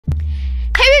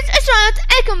guys,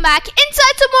 welcome back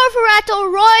inside some more Battle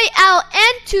Royale,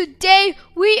 and today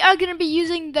we are going to be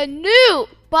using the new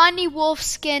Bunny Wolf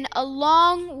skin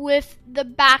along with the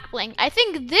back bling. I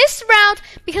think this round,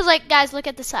 because like guys, look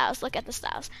at the styles,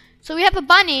 So we have a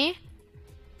bunny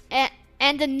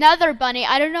and another bunny.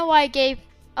 I don't know why I gave,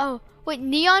 oh wait,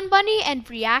 neon bunny and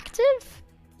reactive?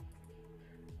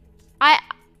 I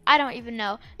don't even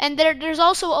know. And there's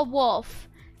also a wolf.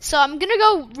 So I'm gonna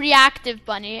go reactive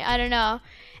bunny, I don't know.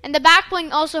 And the back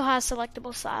bling also has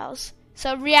selectable styles.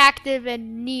 So reactive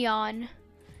and neon.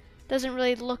 Doesn't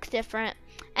really look different.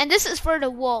 And this is for the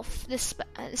wolf, this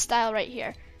style right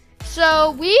here.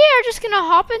 So we are just gonna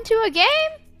hop into a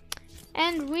game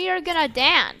and we are gonna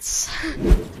dance.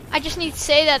 I just need to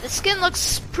say that the skin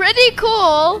looks pretty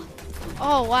cool.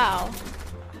 Oh wow.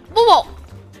 Whoa.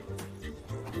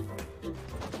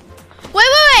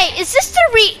 Wait, is this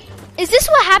is this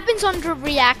what happens on the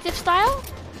reactive style?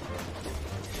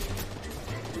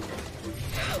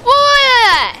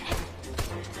 What?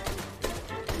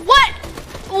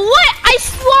 I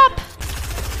swap.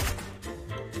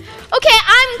 Okay,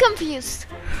 I'm confused.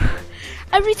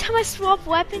 Every time I swap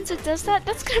weapons, it does that?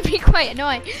 That's gonna be quite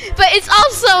annoying. But it's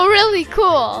also really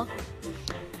cool.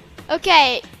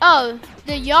 Okay, oh,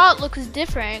 the yacht looks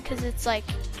different because it's like,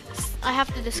 I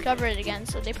have to discover it again.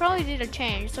 So they probably did a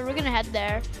change. So we're gonna head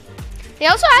there. They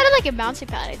also added like a bouncy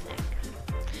pad, I think.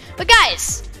 But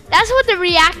guys, that's what the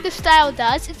reactive style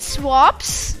does. It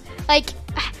swaps. Like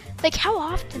how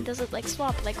often does it like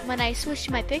swap? Like when I switch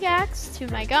my pickaxe to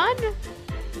my gun?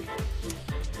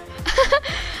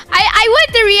 I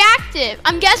went the reactive.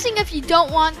 I'm guessing if you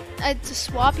don't want to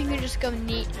swap, you can just go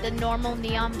the normal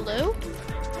neon blue.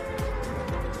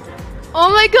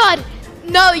 Oh my god.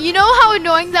 No, you know how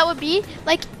annoying that would be?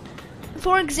 Like,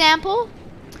 for example,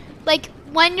 like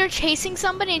when you're chasing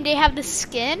somebody and they have the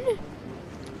skin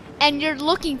and you're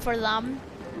looking for them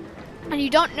and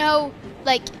you don't know,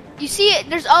 like, you see it,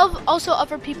 there's also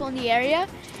other people in the area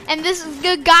and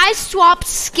the guy swaps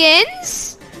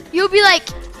skins, you'll be like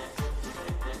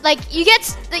you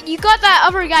got that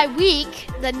other guy weak,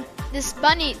 the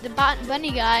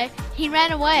bunny guy, he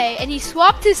ran away and he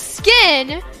swapped his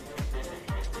skin,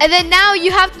 and then now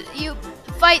you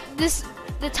fight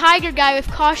the tiger guy with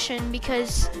caution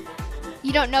because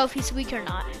you don't know if he's weak or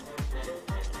not.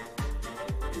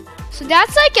 So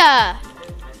that's like a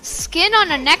skin on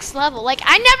the next level. Like,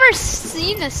 I never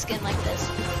seen a skin like this.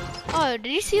 Oh,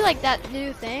 did you see like that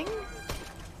new thing?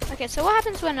 Okay, so what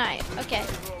happens when I'm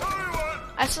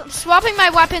swapping my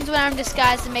weapons when I'm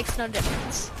disguised? It makes no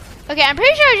difference. Okay, I'm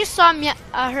pretty sure I just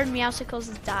heard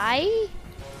Meowsicles die.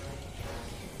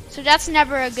 So that's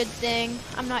never a good thing.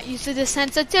 I'm not used to the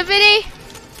sensitivity.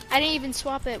 I didn't even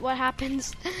swap it. What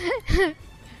happens?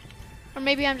 Or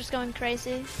maybe I'm just going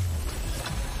crazy.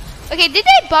 Okay, did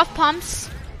they buff pumps?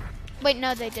 Wait,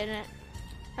 no, they didn't.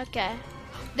 Okay.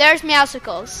 There's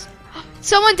Meowsicles.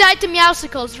 Someone died to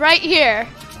Meowsicles right here.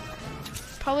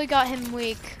 Probably got him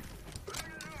weak.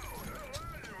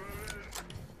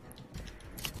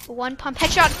 One pump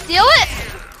headshot, steal it!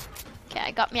 Okay,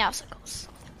 I got Meowsicles.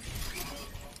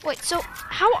 Wait, so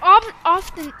how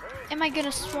often am I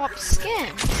gonna swap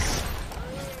skins?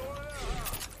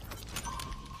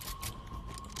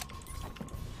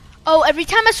 Oh, every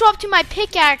time I swap to my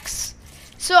pickaxe.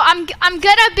 So I'm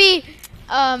gonna be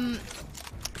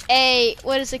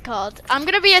what is it called? I'm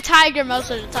gonna be a tiger most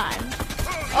of the time.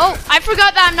 Oh, I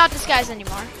forgot that I'm not disguised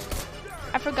anymore.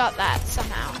 I forgot that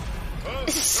somehow.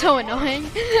 This is so annoying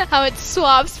how it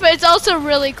swaps, but it's also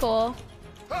really cool.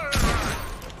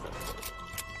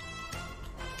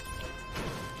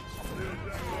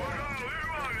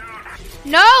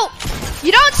 No!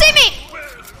 You don't see me!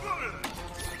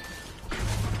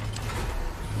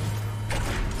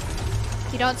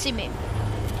 You don't see me.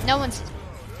 No one sees me.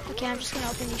 Okay, I'm just gonna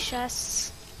open these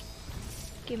chests.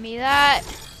 Give me that.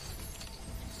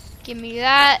 Give me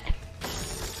that.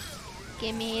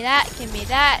 Give me that. Give me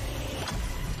that.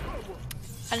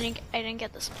 I didn't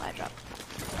get the supply drop.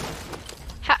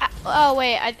 Oh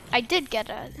wait, I did get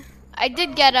a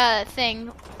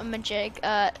thing, a majig,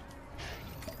 a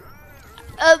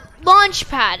launch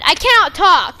pad. I cannot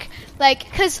talk,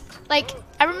 cause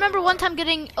I remember one time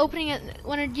opening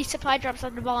one of these supply drops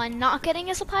on the ball and not getting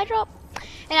a supply drop,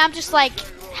 and I'm just like,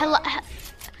 hello,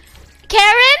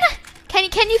 Karen,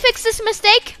 can you fix this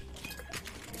mistake?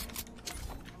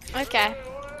 Okay.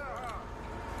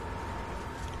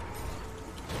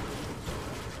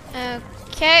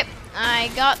 Okay, I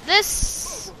got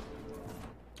this.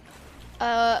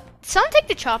 Someone take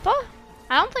the chopper?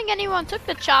 I don't think anyone took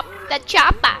the chopper. Let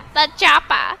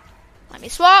me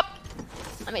swap.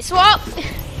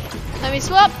 Let me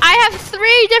swap. I have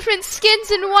 3 different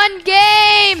skins in one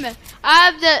game.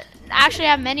 Actually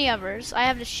I have many others. I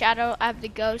have the shadow, I have the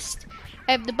ghost,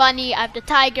 I have the bunny, I have the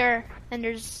tiger, and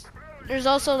there's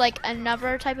also like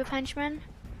another type of henchman.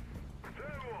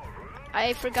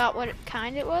 I forgot what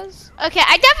kind it was. Okay,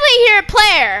 I definitely hear a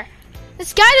player.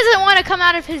 This guy doesn't want to come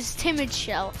out of his timid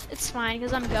shell. It's fine,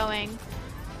 because I'm going.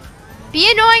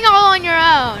 Be annoying all on your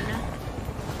own.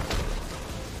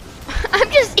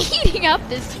 I'm just eating up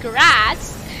this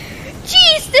grass.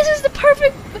 Jeez, this is the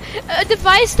perfect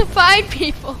device to find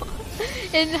people.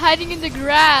 And hiding in the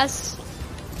grass.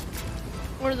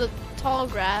 Or the tall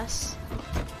grass.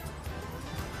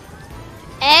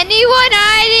 Anyone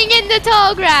hiding in the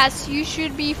tall grass, you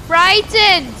should be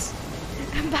frightened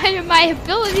by my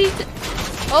ability to...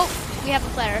 Oh, we have a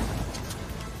player.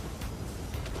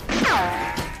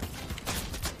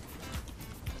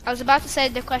 I was about to say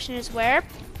the question is where,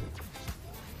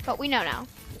 but we know now.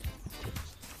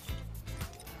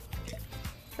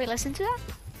 Wait, listen to that?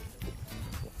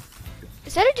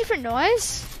 Is that a different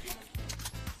noise?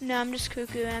 No, I'm just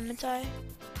cuckoo, am I?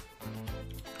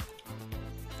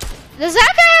 Does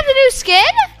that guy have the new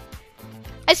skin?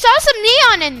 I saw some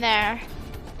neon in there.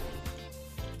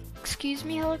 Excuse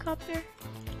me, helicopter.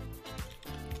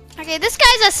 Okay, this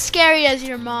guy's as scary as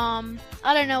your mom.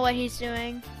 I don't know what he's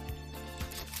doing.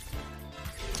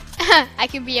 I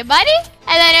can be a bunny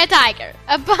and then a tiger.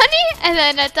 A bunny and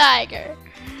then a tiger.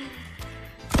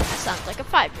 Sounds like a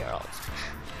 5-year-old.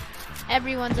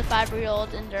 Everyone's a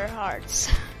 5-year-old in their hearts.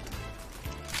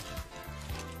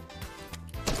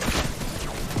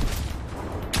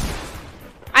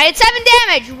 I had 7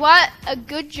 damage. What a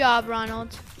good job,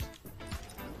 Ronald.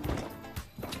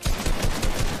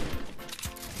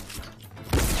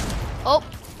 Oh,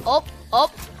 oh,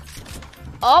 oh,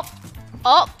 oh,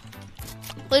 oh.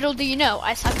 Little do you know,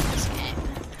 I suck at this game.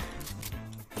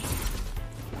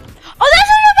 Oh, that's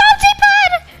a new bouncy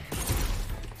pad!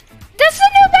 That's a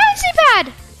new bouncy pad!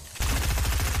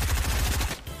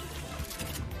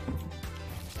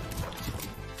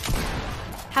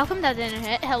 How come that didn't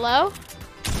hit? Hello?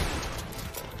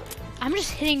 I'm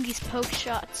just hitting these poke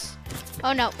shots.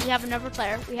 Oh no, we have another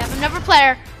player. We have another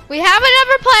player. We have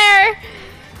another player!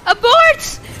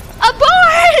 Abort!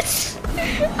 Abort!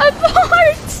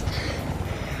 Abort!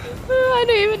 I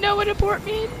don't even know what abort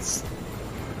means.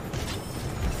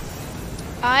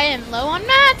 I am low on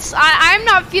mats. I'm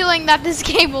not feeling that this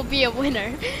game will be a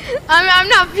winner. I'm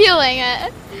not feeling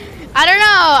it. I don't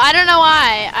know. I don't know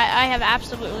why. I have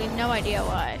absolutely no idea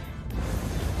why.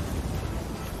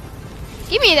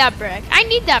 Give me that brick. I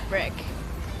need that brick.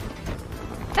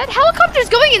 That helicopter's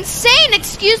going insane.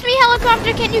 Excuse me,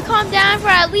 helicopter. Can you calm down for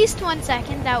at least 1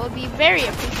 second? That would be very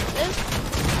appreciative.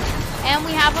 And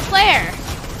we have a player.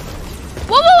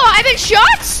 Whoa, whoa, whoa, I've been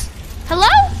shot? Hello?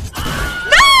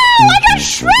 No, I got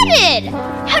shredded.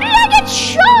 How did I get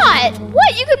shot?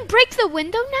 What, you can break the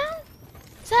window now?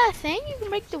 Is that a thing? You can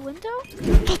break the window?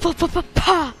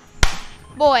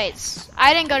 Boys,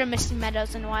 I didn't go to Misty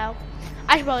Meadows in a while.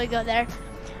 I should probably go there.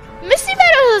 Misty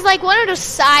Meadows is like one of those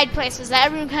side places that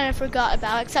everyone kind of forgot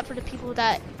about, except for the people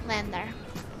that land there.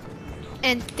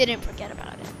 And didn't forget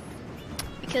about it.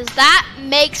 Because that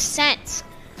makes sense.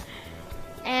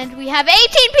 And we have 18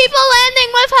 people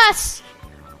landing with us.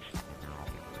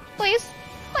 Please,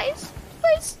 please,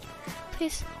 please,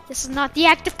 please. This is not the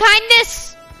act of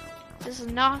kindness. This is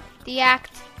not the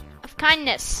act of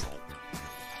kindness.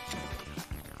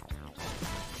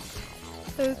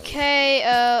 Okay,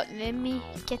 let me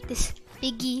get this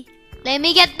biggie. Let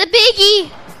me get the biggie.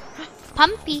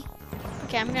 Pumpy.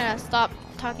 Okay, I'm gonna stop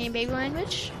talking baby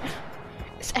language.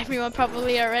 Because everyone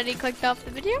probably already clicked off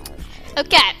the video.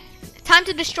 Okay. Time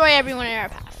to destroy everyone in our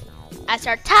path. That's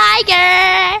our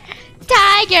tiger!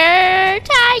 Tiger!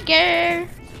 Tiger!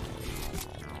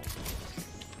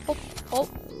 Oh, oh.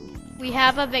 We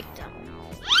have a victim.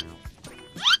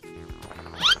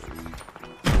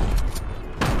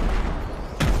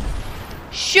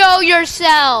 Show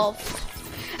yourself!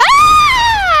 Ah!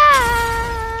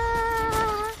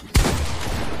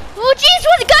 Oh jeez,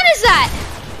 what gun is that?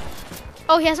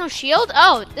 Oh, he has no shield?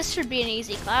 Oh, this should be an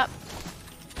easy clap.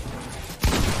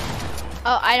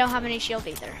 Oh, I don't have any shield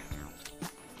either.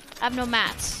 I have no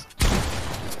mats.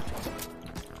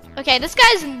 Okay, this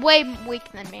guy's way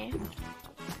weak than me.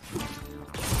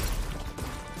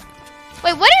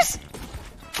 Wait, what does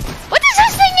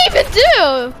this thing even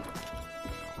do?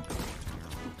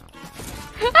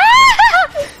 Ah!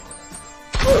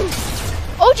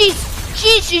 Oh jeez,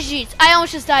 jeez, jeez, jeez. I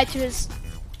almost just died to his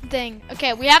thing.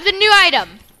 Okay, we have the new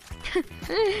item.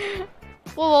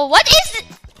 Whoa, whoa, what is it?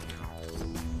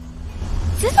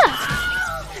 Is this a...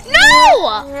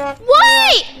 No!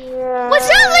 Why? Was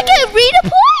that like a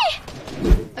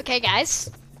redeploy? Okay, guys.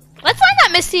 Let's find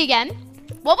that Misty again.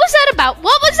 What was that about?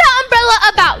 What was that umbrella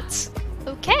about?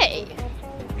 Okay.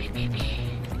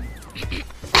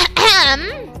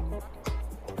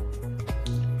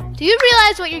 Do you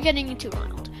realize what you're getting into,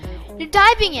 Ronald? You're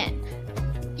diving in.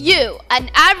 You, an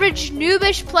average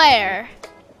noobish player.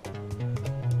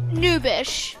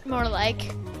 Noobish, more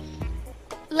like.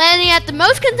 Landing at the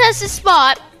most contested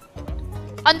spot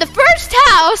on the first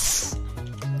house,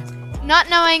 not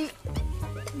knowing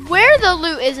where the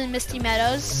loot is in Misty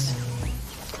Meadows.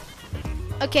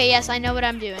 Okay, yes, I know what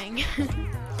I'm doing.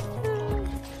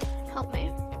 Help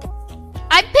me.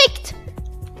 I picked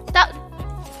that.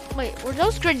 Wait, were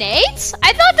those grenades?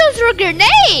 I thought those were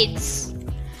grenades.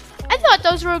 I thought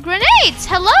those were grenades.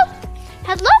 Hello?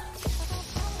 Hello?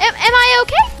 Am I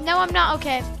okay? No, I'm not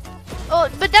okay. Oh,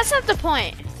 but that's not the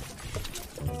point.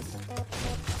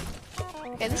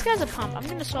 Okay, this guy's a pump. I'm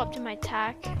gonna swap to my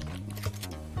tack.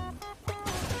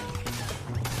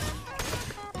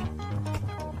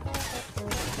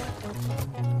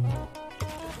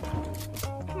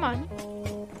 Come on.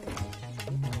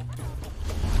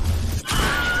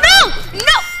 No!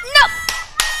 No! No!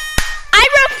 I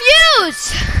refuse!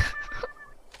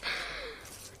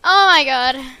 Oh my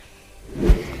god.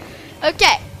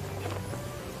 Okay.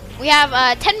 We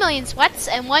have 10 million sweats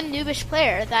and one noobish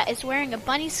player that is wearing a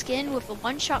bunny skin with a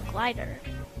one-shot glider.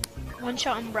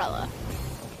 One-shot umbrella.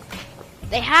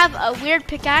 They have a weird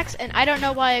pickaxe and I don't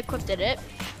know why I equipped it.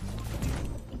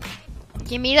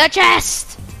 Give me the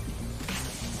chest!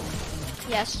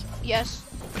 Yes, yes.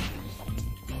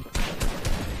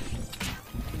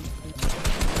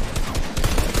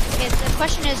 Okay, the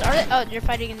question is, are they, oh, you're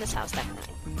fighting in this house, definitely.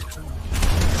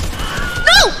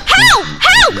 No! How?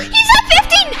 How? He's at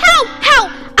 15! How?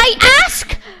 I ask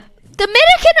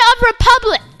Dominican of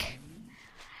Republic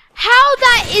how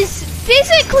that is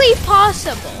physically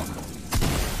possible.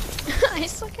 I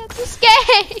suck at this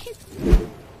game.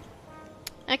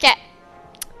 Okay.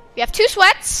 We have 2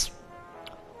 sweats.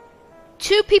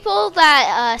 2 people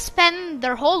that spend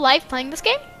their whole life playing this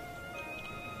game.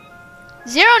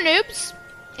 0 noobs,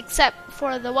 except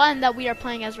for the one that we are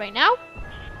playing as right now.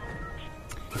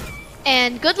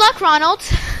 And good luck, Ronald.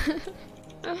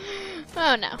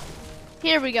 Oh no.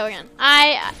 Here we go again.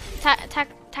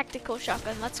 Tactical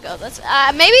shotgun. Let's go.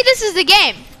 Maybe this is the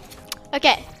game.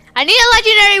 Okay. I need a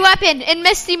legendary weapon in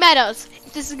Misty Meadows.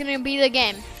 If this is gonna be the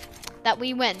game that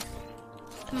we win.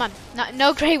 Come on.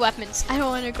 No gray weapons. I don't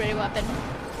want a gray weapon.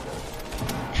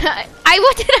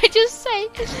 What did I just say?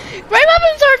 Gray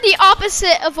weapons are the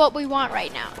opposite of what we want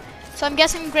right now. So I'm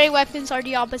guessing gray weapons are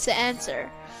the opposite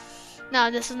answer. No,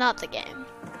 this is not the game.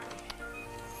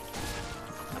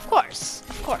 Of course.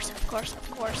 Of course. Of course.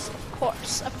 Of course. Of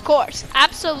course. Of course.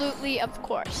 Absolutely of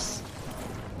course.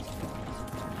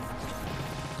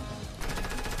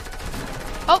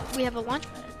 Oh, we have a launch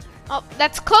pad. Oh,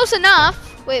 that's close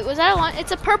enough. Wait, was that a launch?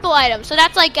 It's a purple item, so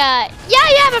that's like yeah,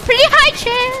 you have a pretty high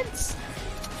chance.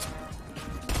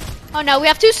 Oh no, we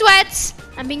have 2 sweats.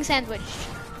 I'm being sandwiched.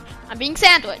 I'm being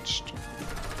sandwiched.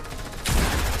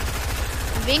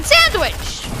 I'm being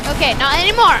sandwiched. Okay, not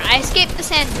anymore. I escaped the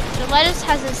sandwich. The lettuce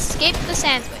has escaped the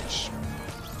sandwich.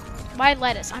 Why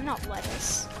lettuce? I'm not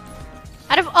lettuce.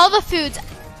 Out of all the foods,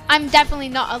 I'm definitely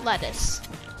not a lettuce.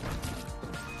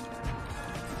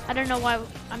 I don't know why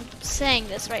I'm saying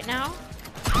this right now.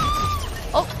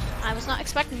 Oh, I was not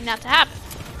expecting that to happen.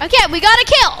 Okay, we got a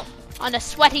kill on a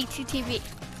sweaty TTV.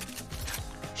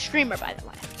 Streamer, by the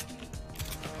way.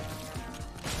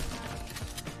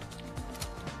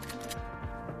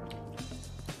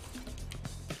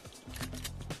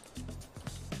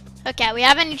 Okay, we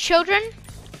have any children?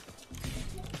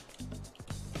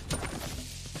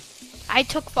 I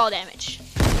took fall damage.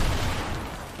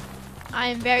 I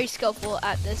am very skillful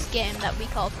at this game that we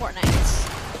call Fortnite.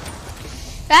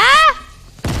 Ah!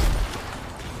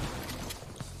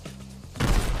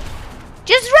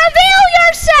 Just reveal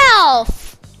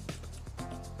yourself!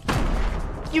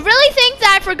 You really think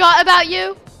that I forgot about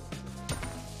you?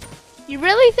 You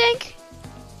really think?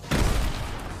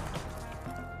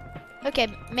 Okay,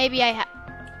 maybe I have.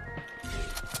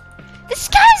 This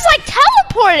guy's like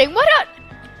teleporting.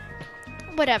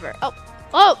 Whatever.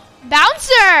 Oh,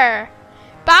 bouncer!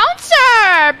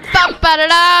 Bouncer!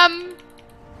 Bum-ba-da-dum!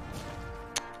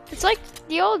 It's like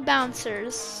the old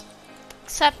bouncers.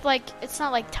 Except like, it's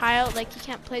not like tiled, like you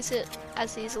can't place it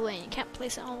as easily and you can't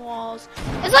place it on walls.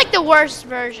 It's like the worst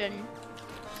version.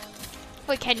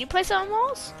 Wait, can you place it on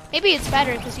walls? Maybe it's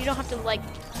better because you don't have to like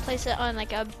place it on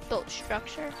like a built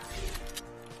structure.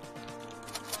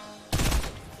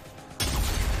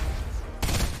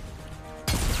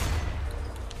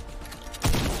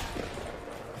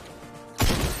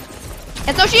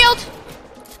 It's no shield.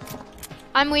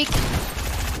 I'm weak.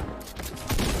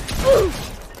 Woo.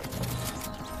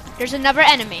 There's another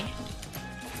enemy.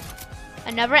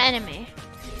 Another enemy.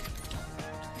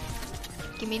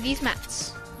 Give me these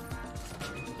mats.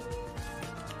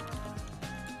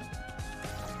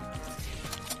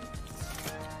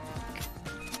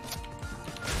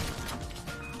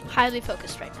 Highly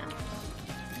focused right now.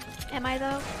 Am I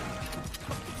though?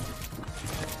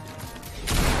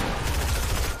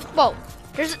 Whoa,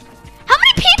 there's, how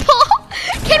many people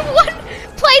can one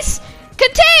place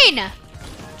contain?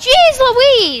 Jeez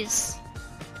Louise.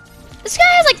 This guy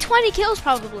has like 20 kills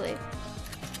probably.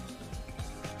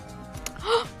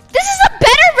 This is a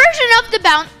better version of the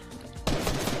bounce.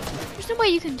 There's no way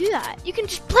you can do that. You can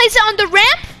just place it on the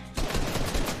ramp.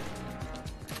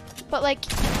 But like,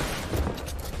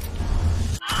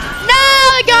 no,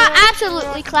 I got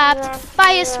absolutely clapped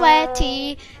by a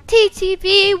sweaty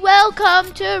TTV.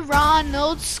 Welcome to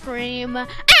Ronald's Scream.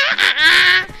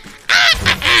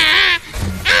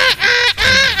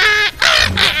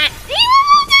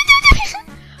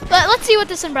 But let's see what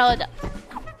this umbrella does.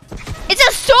 It's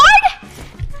a sword?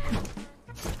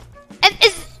 And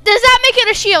does that make it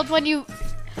a shield when you...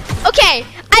 Okay,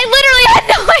 I literally had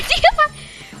no idea.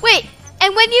 Wait,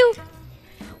 and when you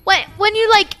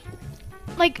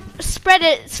like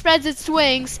spreads its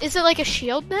wings, is it like a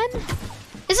shield then?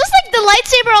 Is this like the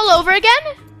lightsaber all over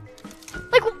again?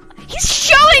 Like, he's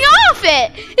showing off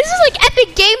it! Is this like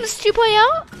Epic Games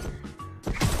 2.0?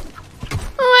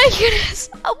 Oh my goodness.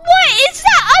 What is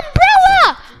that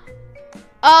umbrella?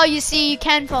 Oh, you see, you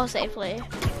can fall safely.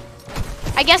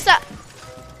 I guess that...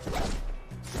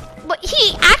 But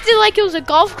he acted like it was a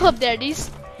golf club there. This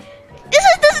is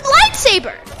the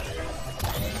lightsaber.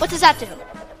 What does that do?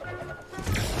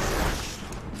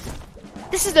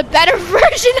 This is the better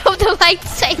version of the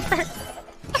lightsaber.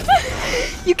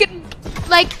 You can,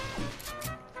 like...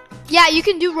 Yeah, you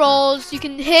can do rolls. You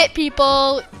can hit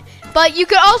people. But you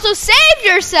could also save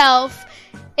yourself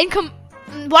in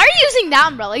why are you using that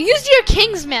umbrella? Use your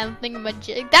Kingsman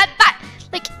thingamajig.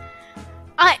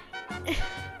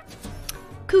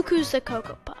 Cuckoo's the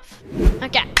Cocoa Puff.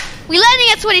 Okay. We landing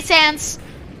at Sweaty Sands.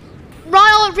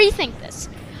 Ronald, rethink this.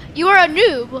 You are a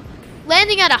noob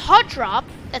landing at a hot drop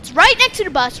that's right next to the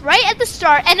bus, right at the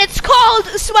start, and it's called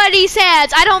Sweaty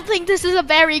Sands. I don't think this is a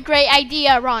very great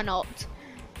idea, Ronald.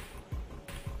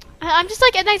 I'm just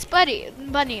like a nice bunny.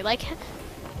 Like,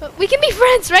 we can be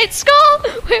friends, right, Skull?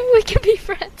 We can be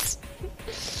friends.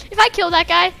 If I kill that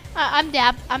guy, I'm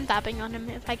dabbing on him.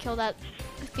 If I kill that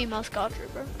female Skull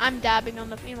Trooper, I'm dabbing on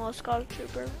the female Skull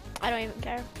Trooper. I don't even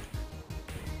care.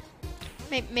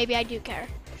 Maybe I do care.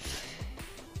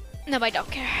 No, I don't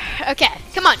care. Okay,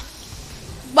 come on.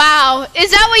 Wow,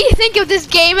 is that what you think of this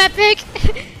game, Epic?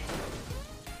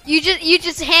 you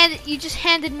just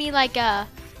handed me like a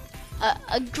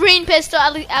green pistol.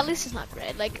 At least it's not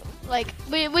gray. Like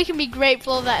we can be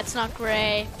grateful that it's not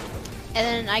gray.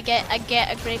 And then I get a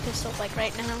gray pistol like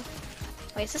right now.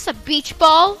 Wait, is this a beach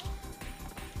ball?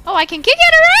 Oh, I can kick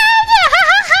it around.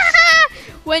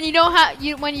 when you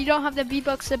don't have the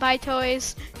V-Bucks to buy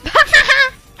toys.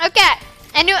 Okay.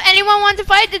 Anyone want to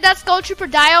fight? Did that Skull Trooper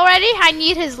die already? I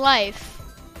need his life.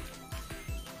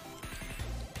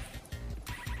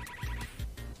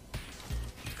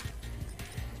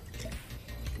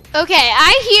 Okay,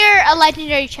 I hear a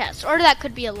legendary chest, or that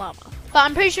could be a llama, but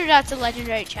I'm pretty sure that's a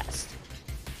legendary chest.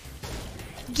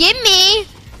 Give me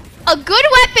a good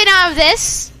weapon out of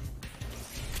this.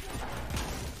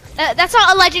 That's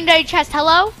not a legendary chest,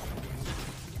 hello?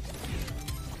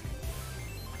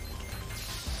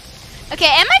 Okay,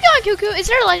 am I going cuckoo? Is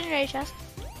there a legendary chest?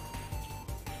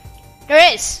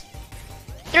 There is.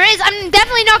 There is, I'm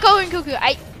definitely not going cuckoo.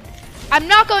 I'm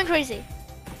not going crazy.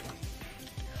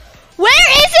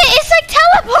 Where is it? It's like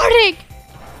teleporting.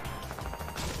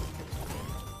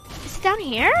 Is it down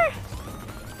here?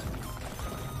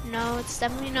 No, it's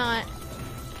definitely not.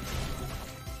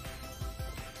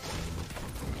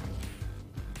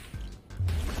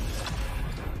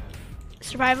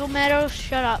 Survival meadow,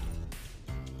 shut up.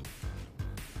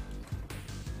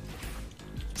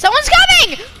 Someone's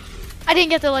coming! I didn't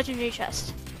get the legendary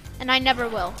chest, and I never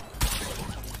will.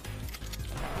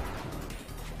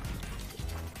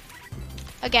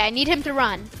 Okay, I need him to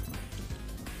run.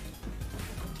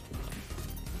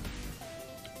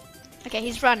 Okay,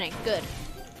 he's running. Good.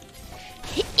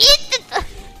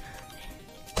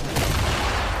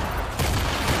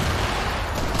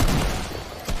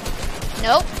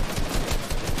 Nope.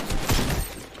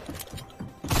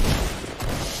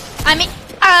 I mean,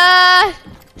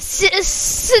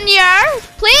 senor,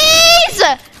 please!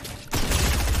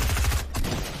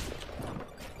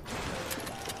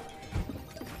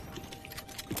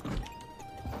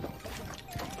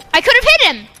 I could have hit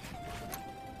him.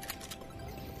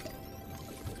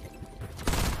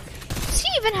 Does he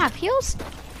even have heals?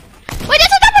 Wait,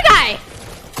 that's another guy.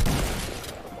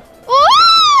 Ooh!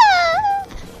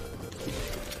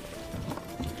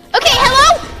 Okay, hello?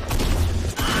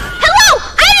 Hello!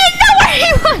 I didn't know where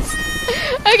he was!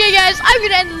 Okay, guys, I'm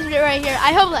gonna end this video right here.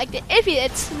 I hope you liked it. If you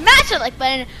did, smash the like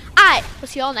button. I will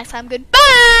see you all next time.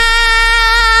 Goodbye!